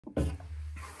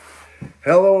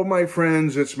Hello, my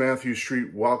friends. It's Matthew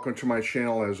Street. Welcome to my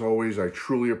channel. As always, I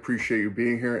truly appreciate you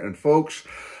being here. And folks,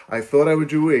 I thought I would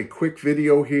do a quick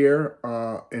video here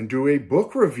and do a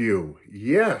book review.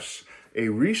 Yes, a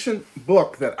recent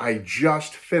book that I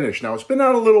just finished. Now, it's been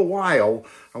out a little while.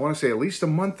 I want to say at least a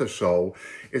month or so.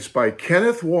 It's by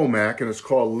Kenneth Womack, and it's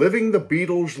called Living the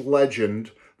Beatles Legend,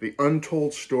 The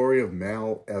Untold Story of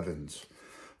Mal Evans.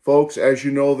 Folks, as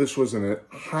you know, this was a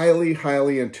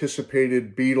highly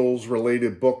anticipated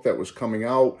Beatles-related book that was coming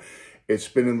out. It's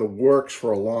been in the works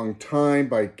for a long time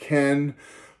by Ken,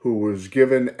 who was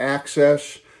given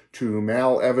access to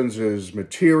Mal Evans's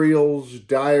materials,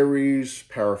 diaries,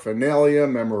 paraphernalia,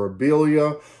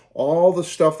 memorabilia, all the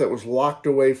stuff that was locked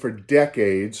away for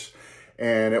decades.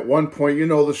 And at one point, you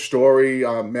know the story,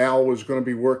 Mal was going to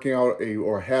be working out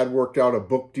or had worked out a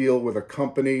book deal with a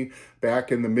company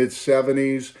back in the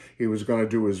mid-70s. He was going to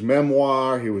do his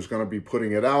memoir. He was going to be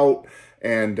putting it out.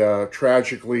 And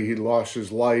tragically, he lost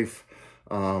his life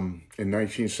in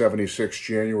 1976,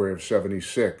 January of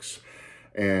 76.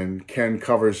 And Ken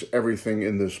covers everything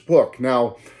in this book.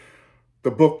 Now,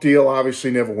 the book deal obviously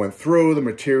never went through. The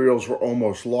materials were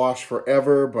almost lost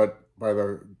forever, but by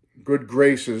the good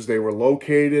graces, they were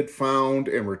located, found,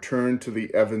 and returned to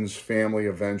the Evans family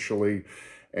eventually.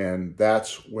 And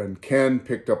that's when Ken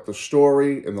picked up the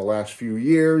story in the last few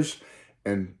years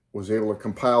and was able to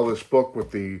compile this book with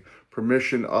the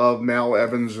permission of Mal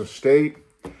Evans' estate.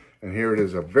 And here it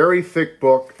is, a very thick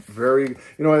book.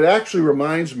 It actually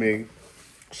reminds me,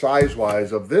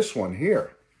 size-wise, of this one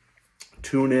here.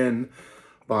 Tune In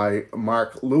by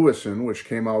Mark Lewison, which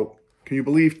came out, can you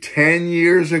believe, 10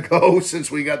 years ago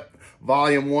since we got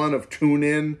Volume 1 of Tune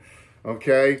In,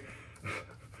 okay?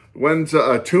 When's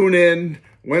Tune In,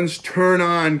 when's Turn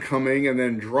On coming, and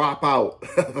then Drop Out,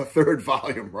 the third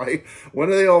volume, right? When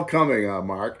are they all coming,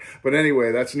 Mark? But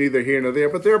anyway, that's neither here nor there,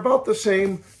 but they're about the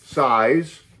same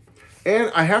size.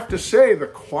 And I have to say, the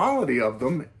quality of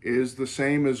them is the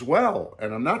same as well.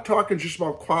 And I'm not talking just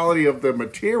about quality of the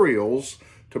materials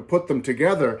to put them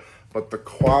together, but the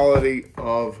quality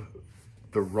of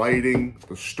the writing,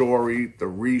 the story, the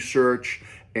research,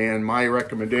 and my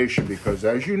recommendation, because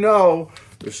as you know,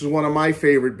 this is one of my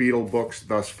favorite Beatle books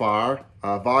thus far.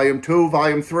 Volume 2,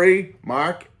 Volume 3,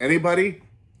 Mark, anybody?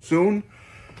 Soon?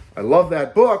 I love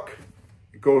that book.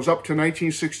 It goes up to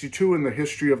 1962 in the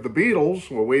history of the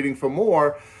Beatles. We're waiting for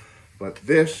more, but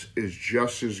this is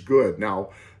just as good. Now,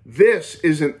 this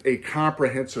isn't a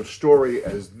comprehensive story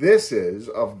as this is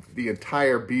of the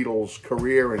entire Beatles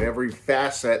career and every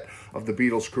facet of the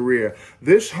Beatles career.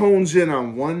 This hones in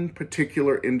on one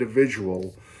particular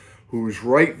individual who's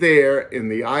right there in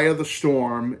the eye of the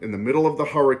storm, in the middle of the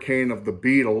hurricane of the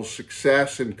Beatles'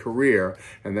 success and career,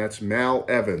 and that's Mal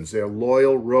Evans, their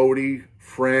loyal roadie,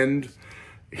 friend.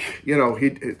 You know,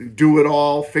 he'd do it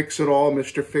all, fix it all,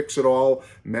 Mr. Fix-It-All,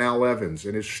 Mal Evans.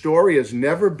 And his story has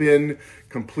never been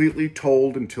completely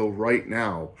told until right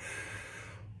now.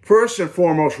 First and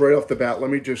foremost, right off the bat, let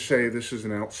me just say this is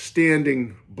an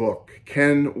outstanding book.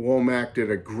 Ken Womack did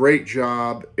a great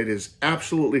job. It is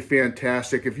absolutely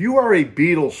fantastic. If you are a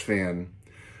Beatles fan,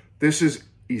 this is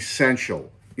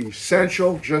essential.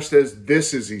 Essential just as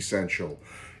this is essential.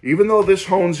 Even though this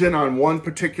hones in on one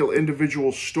particular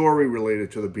individual story related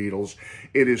to the Beatles,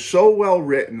 it is so well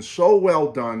written, so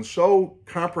well done, so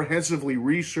comprehensively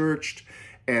researched,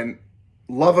 and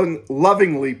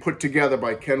lovingly put together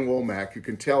by Ken Womack. You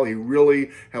can tell he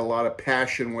really had a lot of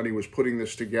passion when he was putting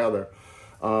this together.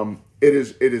 It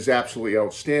is absolutely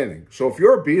outstanding. So if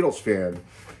you're a Beatles fan,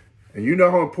 and you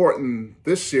know how important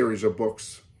this series of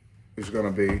books is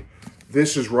going to be,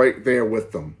 this is right there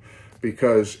with them,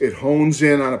 because it hones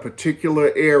in on a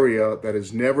particular area that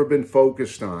has never been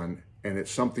focused on, and it's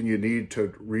something you need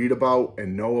to read about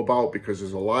and know about, because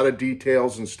there's a lot of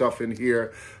details and stuff in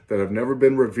here that have never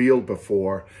been revealed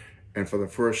before, and for the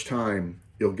first time,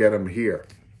 you'll get them here.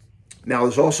 Now,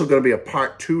 there's also going to be a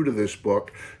part 2 to this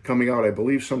book coming out, I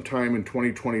believe, sometime in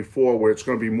 2024, where it's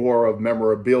going to be more of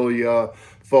memorabilia,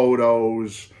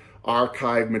 photos,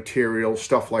 archive material,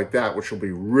 stuff like that, which will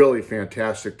be really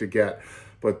fantastic to get.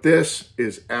 But this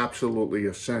is absolutely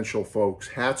essential, folks.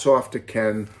 Hats off to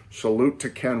Ken. Salute to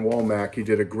Ken Womack. He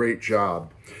did a great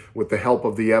job with the help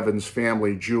of the Evans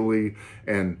family, Julie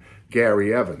and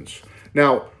Gary Evans.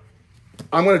 Now,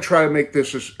 I'm going to try to make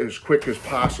this as quick as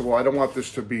possible. I don't want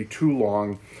this to be too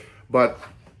long, but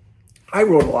I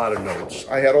wrote a lot of notes.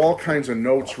 I had all kinds of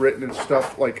notes written and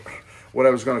stuff, like what I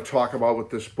was going to talk about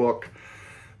with this book.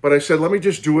 But I said, let me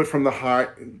just do it from the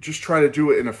heart, just try to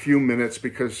do it in a few minutes,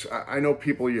 because I know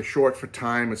people, you're short for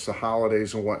time, it's the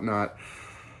holidays and whatnot.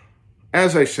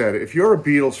 As I said, if you're a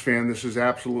Beatles fan, this is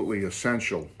absolutely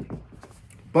essential.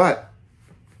 But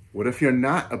what if you're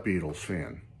not a Beatles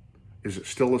fan? Is it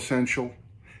still essential?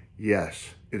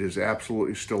 Yes, it is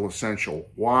absolutely still essential.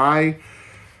 Why?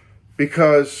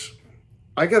 Because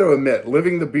I got to admit,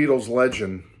 living the Beatles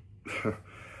legend,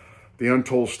 the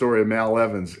untold story of Mal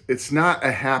Evans, it's not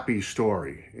a happy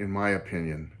story, in my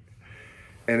opinion.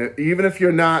 And even if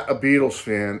you're not a Beatles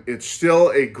fan, it's still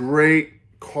a great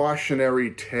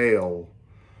cautionary tale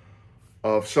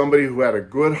of somebody who had a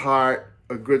good heart,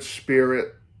 a good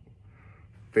spirit.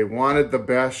 They wanted the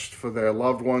best for their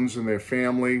loved ones and their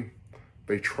family.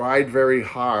 They tried very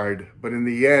hard, but in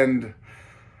the end,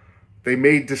 they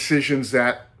made decisions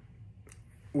that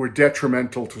were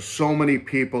detrimental to so many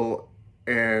people,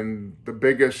 and the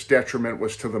biggest detriment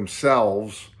was to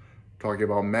themselves, talking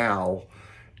about Mal.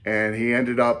 And he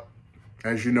ended up,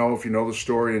 as you know, if you know the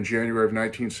story, in January of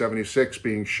 1976,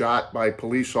 being shot by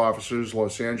police officers,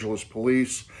 Los Angeles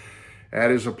police,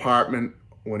 at his apartment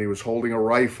when he was holding a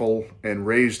rifle and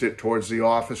raised it towards the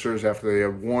officers after they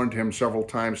had warned him several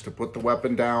times to put the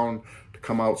weapon down, to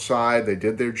come outside. They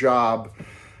did their job.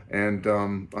 And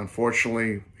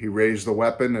unfortunately, he raised the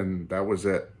weapon, and that was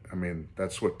it. I mean,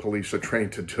 that's what police are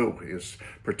trained to do, is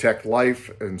protect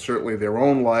life, and certainly their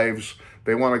own lives.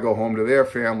 They want to go home to their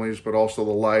families, but also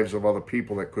the lives of other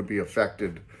people that could be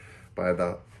affected by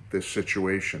this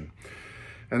situation.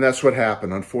 And that's what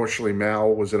happened. Unfortunately,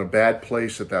 Mal was in a bad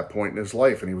place at that point in his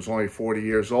life, and he was only 40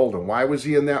 years old. And why was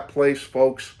he in that place,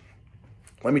 folks?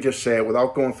 Let me just say it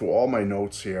without going through all my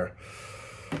notes here.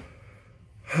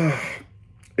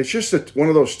 It's just one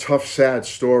of those tough, sad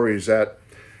stories that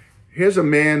here's a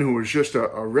man who was just a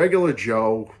regular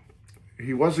Joe.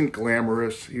 He wasn't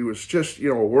glamorous. He was just,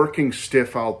 a working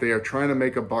stiff out there, trying to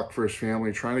make a buck for his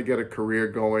family, trying to get a career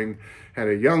going, had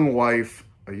a young wife,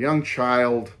 a young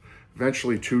child,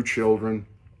 eventually 2 children.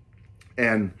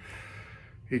 And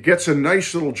he gets a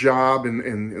nice little job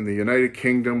in the United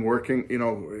Kingdom, working,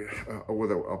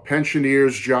 with a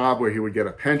pensioner's job where he would get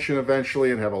a pension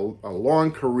eventually and have a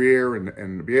long career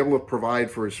and be able to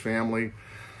provide for his family.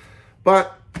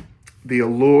 But the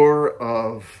allure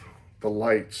of the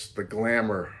lights, the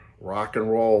glamour, rock and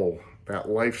roll, that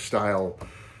lifestyle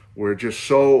were just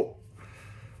so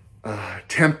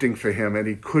tempting for him, and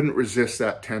he couldn't resist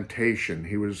that temptation.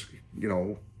 He was,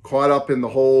 caught up in the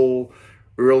whole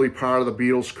early part of the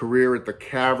Beatles' career at the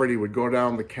Cavern. He would go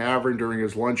down the Cavern during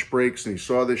his lunch breaks, and he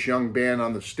saw this young band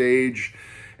on the stage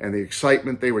and the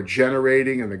excitement they were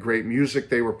generating and the great music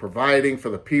they were providing for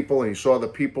the people, and he saw the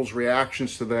people's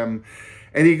reactions to them.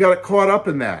 And he got caught up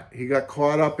in that. He got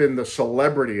caught up in the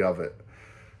celebrity of it,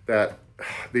 that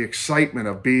the excitement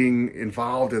of being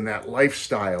involved in that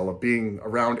lifestyle, of being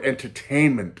around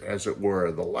entertainment, as it were,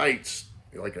 the lights,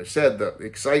 like I said, the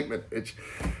excitement.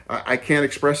 I can't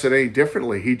express it any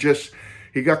differently. He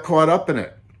got caught up in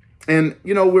it. And,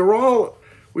 we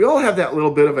all have that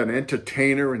little bit of an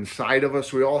entertainer inside of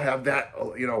us. We all have that,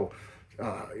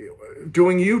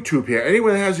 doing YouTube here.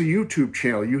 Anyone that has a YouTube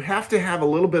channel, you have to have a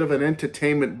little bit of an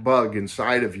entertainment bug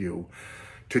inside of you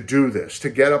to do this, to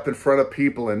get up in front of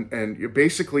people, and you're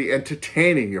basically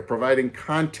entertaining. You're providing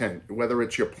content, whether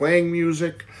it's you're playing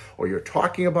music or you're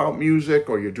talking about music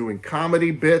or you're doing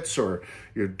comedy bits or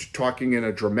you're talking in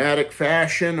a dramatic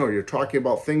fashion or you're talking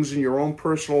about things in your own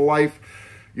personal life.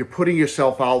 You're putting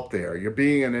yourself out there. You're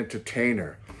being an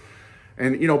entertainer.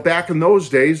 And, back in those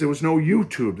days, there was no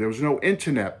YouTube, there was no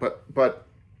internet, but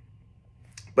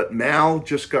Mal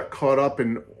just got caught up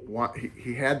in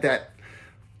he had that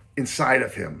inside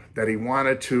of him, that he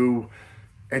wanted to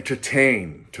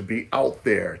entertain, to be out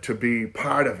there, to be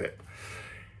part of it.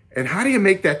 And how do you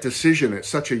make that decision at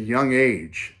such a young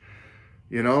age?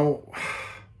 He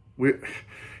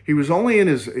was only in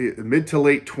his mid to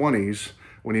late 20s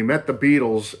when he met the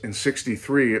Beatles in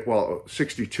 63,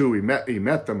 62, he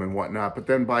met them and whatnot, but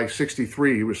then by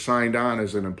 63, he was signed on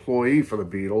as an employee for the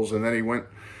Beatles, and then he went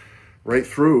right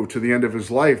through to the end of his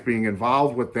life being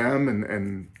involved with them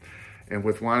and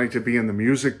with wanting to be in the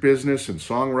music business and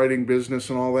songwriting business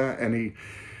and all that. And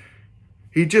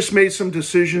he just made some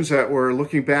decisions that were,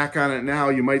 looking back on it now,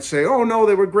 you might say, oh no,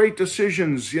 they were great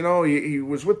decisions. He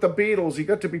was with the Beatles. He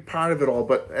got to be part of it all.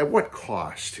 But at what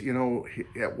cost?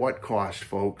 At what cost,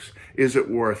 folks? Is it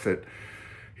worth it?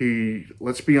 He,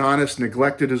 let's be honest,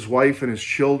 neglected his wife and his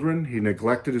children. He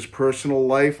neglected his personal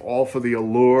life, all for the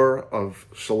allure of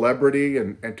celebrity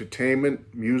and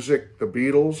entertainment, music, the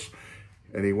Beatles.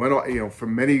 And he went, for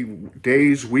many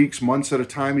days, weeks, months at a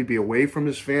time, he'd be away from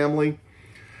his family.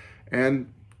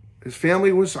 And his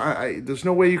family was, there's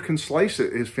no way you can slice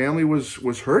it. His family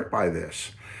was hurt by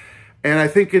this. And I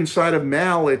think inside of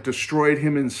Mal, it destroyed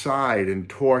him inside and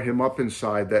tore him up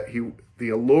inside, that the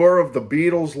allure of the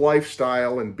Beatles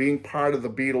lifestyle and being part of the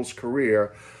Beatles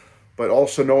career, but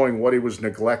also knowing what he was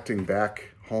neglecting back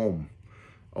home,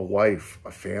 a wife,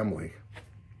 a family,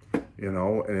 you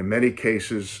know, and in many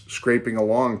cases, scraping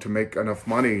along to make enough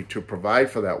money to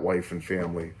provide for that wife and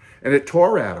family. And it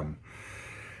tore at him.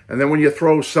 And then when you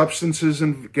throw substances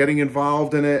and getting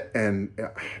involved in it, and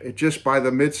it just, by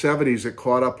the mid-70s, it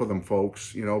caught up with him,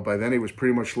 folks. You know, by then he was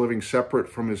pretty much living separate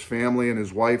from his family and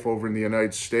his wife over in the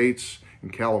United States, in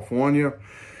California.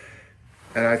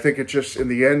 And I think it just, in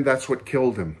the end, that's what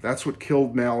killed him. That's what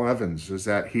killed Mal Evans, is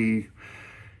that he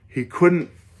couldn't,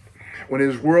 when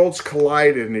his worlds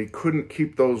collided and he couldn't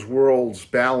keep those worlds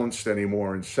balanced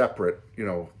anymore and separate, you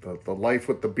know, the life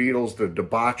with the Beatles, the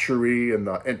debauchery and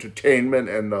the entertainment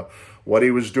and what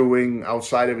he was doing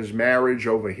outside of his marriage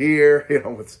over here, you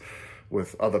know,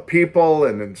 with other people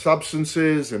and in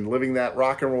substances and living that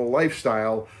rock and roll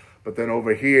lifestyle. But then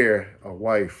over here, a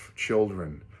wife,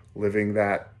 children, living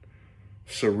that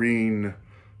serene,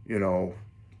 you know,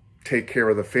 take care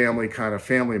of the family kind of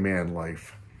family man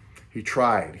life. He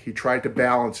tried to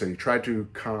balance it. He tried to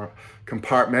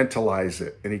compartmentalize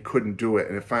it, and he couldn't do it.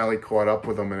 And it finally caught up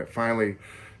with him, and it finally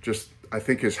just, I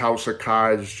think his house of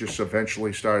cards just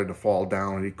eventually started to fall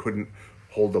down, and he couldn't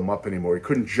hold them up anymore. He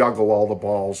couldn't juggle all the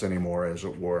balls anymore, as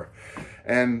it were.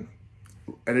 And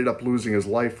ended up losing his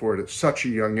life for it at such a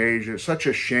young age. It's such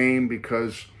a shame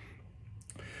because,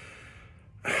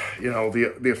 you know,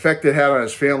 the effect it had on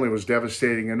his family was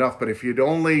devastating enough. But if you'd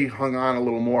only hung on a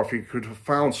little more, if you could have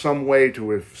found some way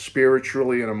to have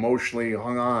spiritually and emotionally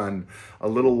hung on a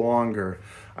little longer,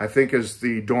 I think as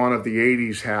the dawn of the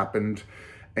 80s happened,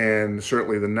 and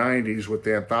certainly the 90s with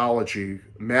the anthology,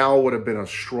 Mal would have been a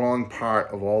strong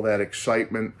part of all that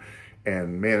excitement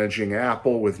and managing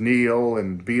Apple with Neil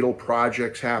and Beatle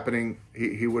projects happening.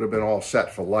 He would have been all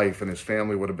set for life, and his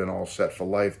family would have been all set for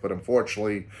life. But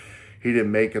unfortunately, he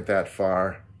didn't make it that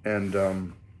far.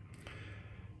 And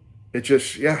it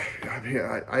just, yeah, I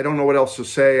mean, I don't know what else to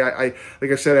say.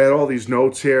 Like I said, I had all these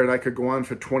notes here, and I could go on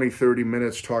for 20, 30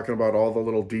 minutes talking about all the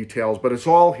little details, but it's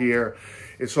all here.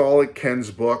 It's all in Ken's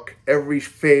book. Every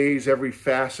phase, every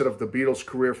facet of the Beatles'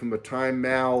 career, from the time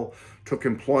Mal took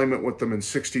employment with them in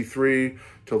 '63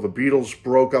 till the Beatles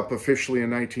broke up officially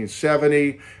in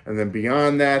 1970, and then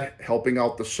beyond that, helping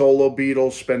out the solo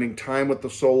Beatles, spending time with the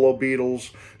solo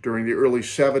Beatles during the early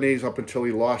 70s up until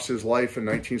he lost his life in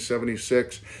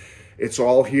 1976. It's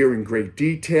all here in great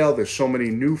detail. There's so many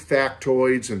new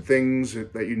factoids and things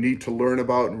that you need to learn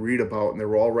about and read about, and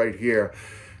they're all right here.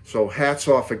 So hats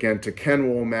off again to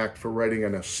Ken Womack for writing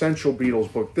an essential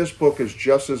Beatles book. This book is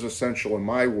just as essential in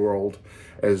my world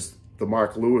as the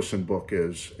Mark Lewison book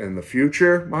is, and the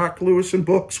future Mark Lewison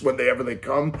books, whenever they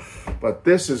come. But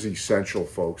this is essential,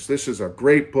 folks. This is a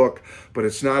great book, but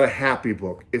it's not a happy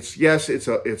book. Yes, it's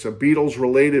a Beatles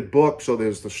related book, so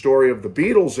there's the story of the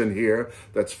Beatles in here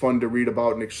that's fun to read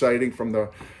about and exciting from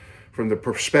the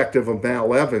perspective of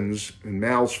Mal Evans, and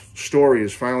Mal's story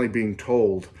is finally being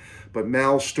told. But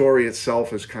Mal's story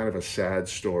itself is kind of a sad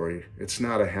story. It's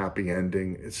not a happy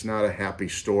ending. It's not a happy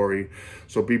story.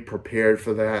 So be prepared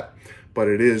for that. But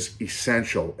it is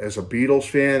essential as a Beatles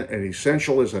fan and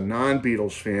essential as a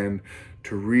non-Beatles fan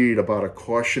to read about a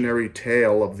cautionary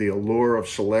tale of the allure of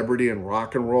celebrity and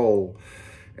rock and roll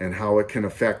and how it can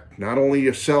affect not only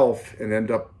yourself and end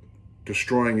up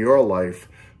destroying your life,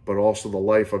 but also the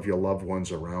life of your loved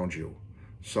ones around you.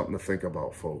 Something to think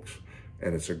about, folks.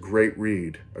 And it's a great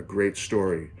read, a great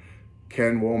story.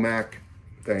 Ken Womack,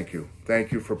 thank you.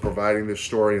 Thank you for providing this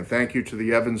story. And thank you to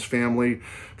the Evans family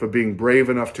for being brave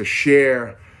enough to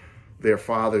share their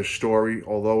father's story,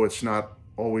 although it's not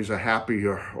always a happy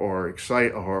or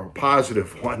exciting or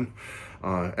positive one,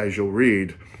 as you'll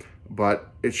read. But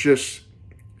it's just,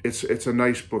 it's a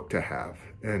nice book to have.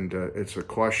 And it's a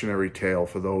cautionary tale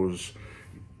for those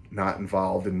not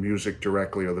involved in music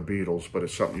directly or the Beatles, but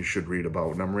it's something you should read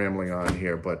about. And I'm rambling on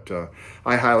here, but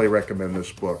I highly recommend this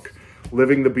book.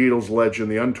 Living the Beatles Legend,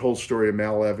 The Untold Story of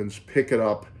Mal Evans. Pick it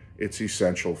up. It's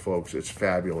essential, folks. It's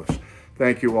fabulous.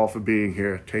 Thank you all for being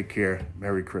here. Take care.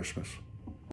 Merry Christmas.